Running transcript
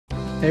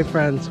Hey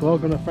friends,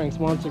 welcome to Frank's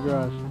Monster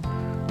Garage.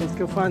 Let's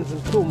go find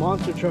some cool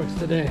monster trucks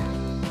today.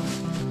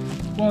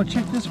 Well,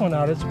 check this one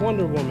out. It's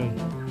Wonder Woman.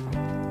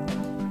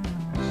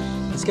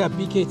 It's got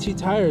BKT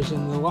tires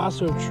and the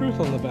lasso of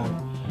truth on the back.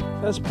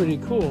 That's pretty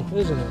cool,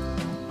 isn't it?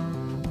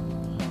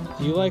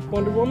 Do you like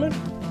Wonder Woman?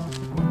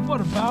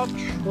 What about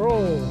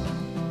Troll?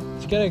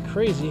 It's got a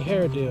crazy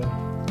hairdo.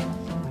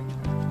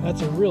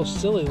 That's a real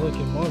silly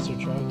looking monster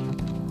truck.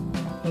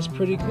 That's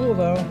pretty cool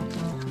though.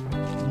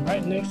 And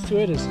right next to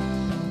it is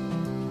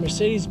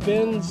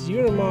Mercedes-Benz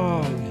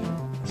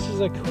Unimog. This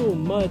is a cool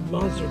mud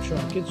monster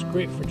truck. It's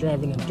great for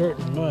driving in dirt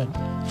and mud.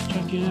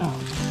 Check it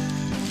out.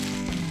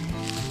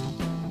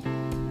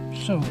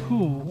 So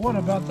cool. What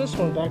about this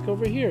one back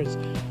over here? It's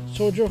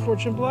Soldier of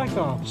Fortune Black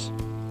Ops.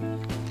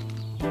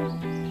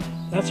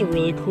 That's a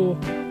really cool,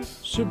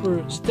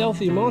 super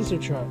stealthy monster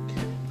truck.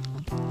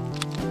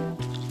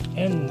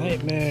 And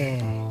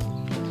Nightmare.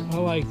 I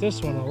like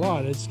this one a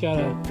lot. It's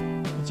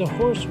a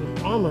horse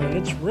with armor and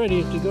it's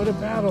ready to go to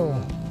battle.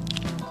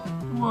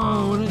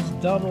 Whoa, and it's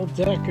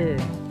double-decker.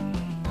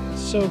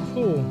 It's so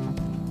cool.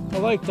 I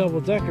like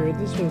double-decker.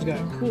 This one's got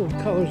cool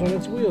colors on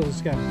its wheels.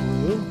 It's got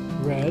blue,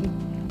 red,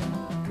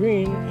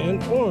 green,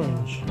 and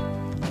orange.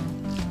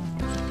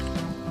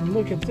 And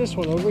look at this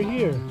one over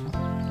here.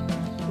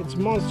 It's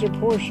monster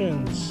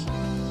portions.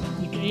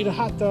 You can eat a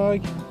hot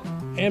dog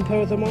and play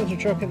with a monster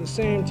truck at the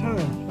same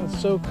time. That's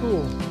so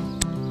cool.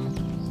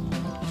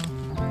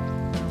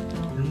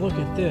 And look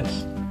at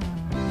this.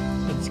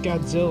 It's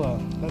Godzilla.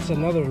 That's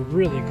another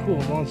really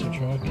cool monster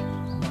truck.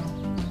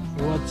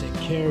 What's it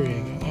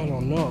carrying? I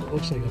don't know. It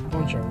looks like a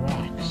bunch of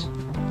rocks.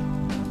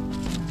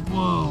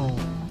 Whoa.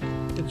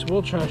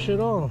 We'll trash it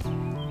all.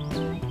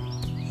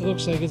 It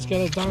looks like it's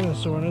got a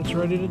dinosaur and it's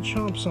ready to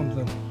chomp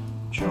something.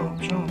 Chomp,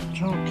 chomp,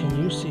 chomp.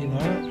 Can you see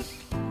that?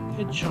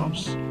 It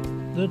chomps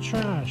the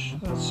trash.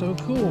 That's so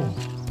cool.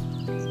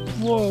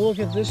 Whoa, look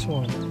at this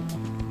one.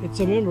 It's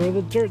a member of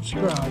the Dirt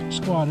Squad. It's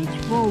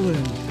rolling.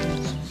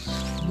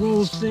 It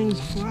rolls things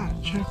flat.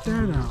 Check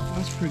that out.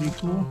 That's pretty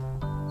cool.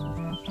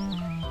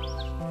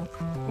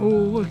 Oh,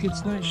 look,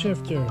 it's Night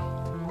Shifter.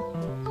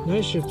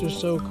 Night Shifter's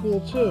so cool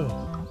too.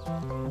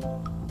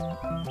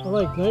 I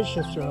like Night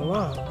Shifter a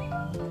lot.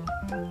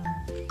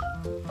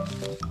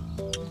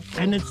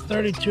 And it's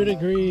 32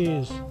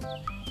 degrees.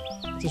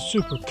 It's a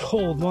super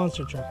cold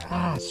monster truck.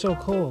 Ah, it's so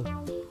cold.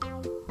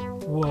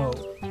 Whoa.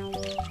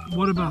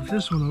 What about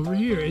this one over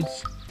here?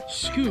 It's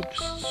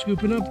Scoops,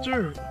 scooping up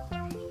dirt.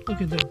 Look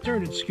at that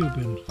dirt it's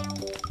scooping.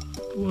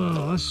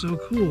 Whoa, that's so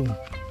cool.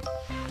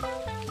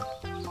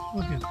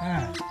 Look at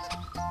that.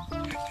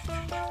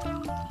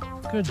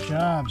 Good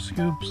job,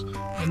 Scoops.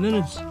 And then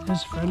it's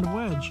his friend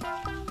Wedge.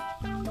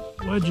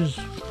 Wedge is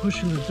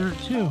pushing the dirt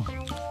too.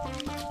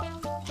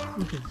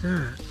 Look at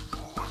that.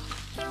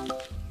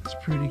 It's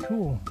pretty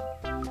cool.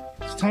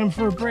 It's time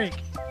for a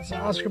break. It's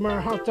an Oscar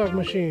Mayer hot dog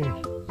machine.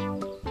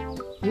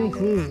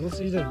 Let's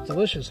eat a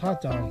delicious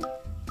hot dog.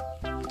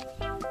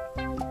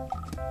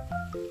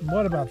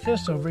 What about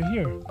this over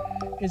here?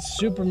 It's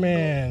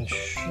Superman.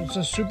 It's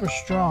a super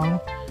strong,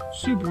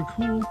 super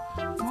cool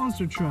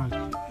monster truck.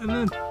 And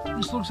then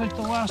this looks like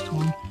the last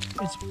one.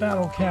 It's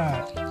Battle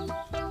Cat.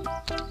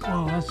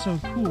 Oh, that's so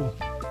cool.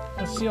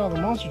 Let's see all the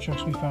monster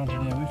trucks we found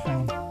today. We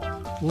found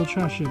We'll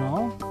Trash It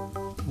All,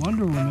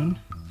 Wonder Woman,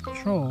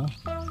 Troll,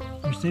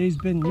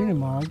 Mercedes-Benz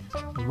Unimog,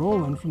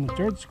 Roland from the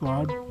Dirt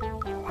Squad,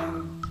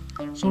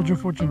 Soldier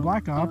of Fortune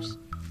Black Ops,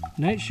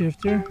 Night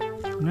Shifter,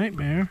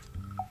 Nightmare,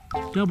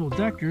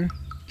 Double-Decker,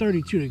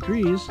 32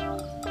 degrees,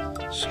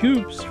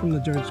 Scoops from the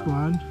Dirt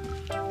Squad,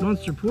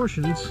 Monster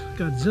Portions,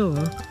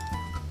 Godzilla,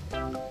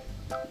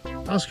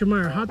 Oscar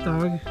Mayer Hot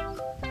Dog,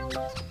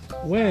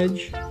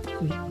 Wedge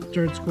from the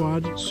Dirt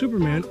Squad,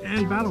 Superman,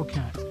 and Battle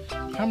Cat.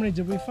 How many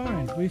did we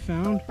find? We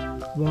found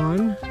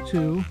 1,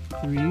 2,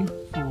 3,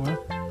 4,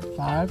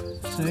 5,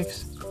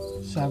 6,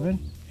 7,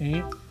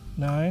 8,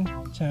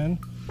 9, 10,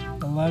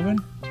 11,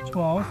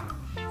 12,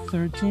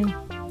 13,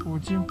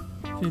 14,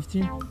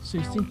 15,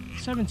 16,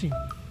 17.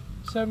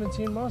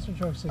 17 monster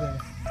trucks today.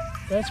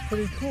 That's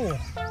pretty cool.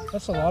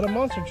 That's a lot of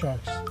monster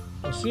trucks.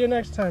 We'll see you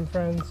next time,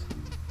 friends.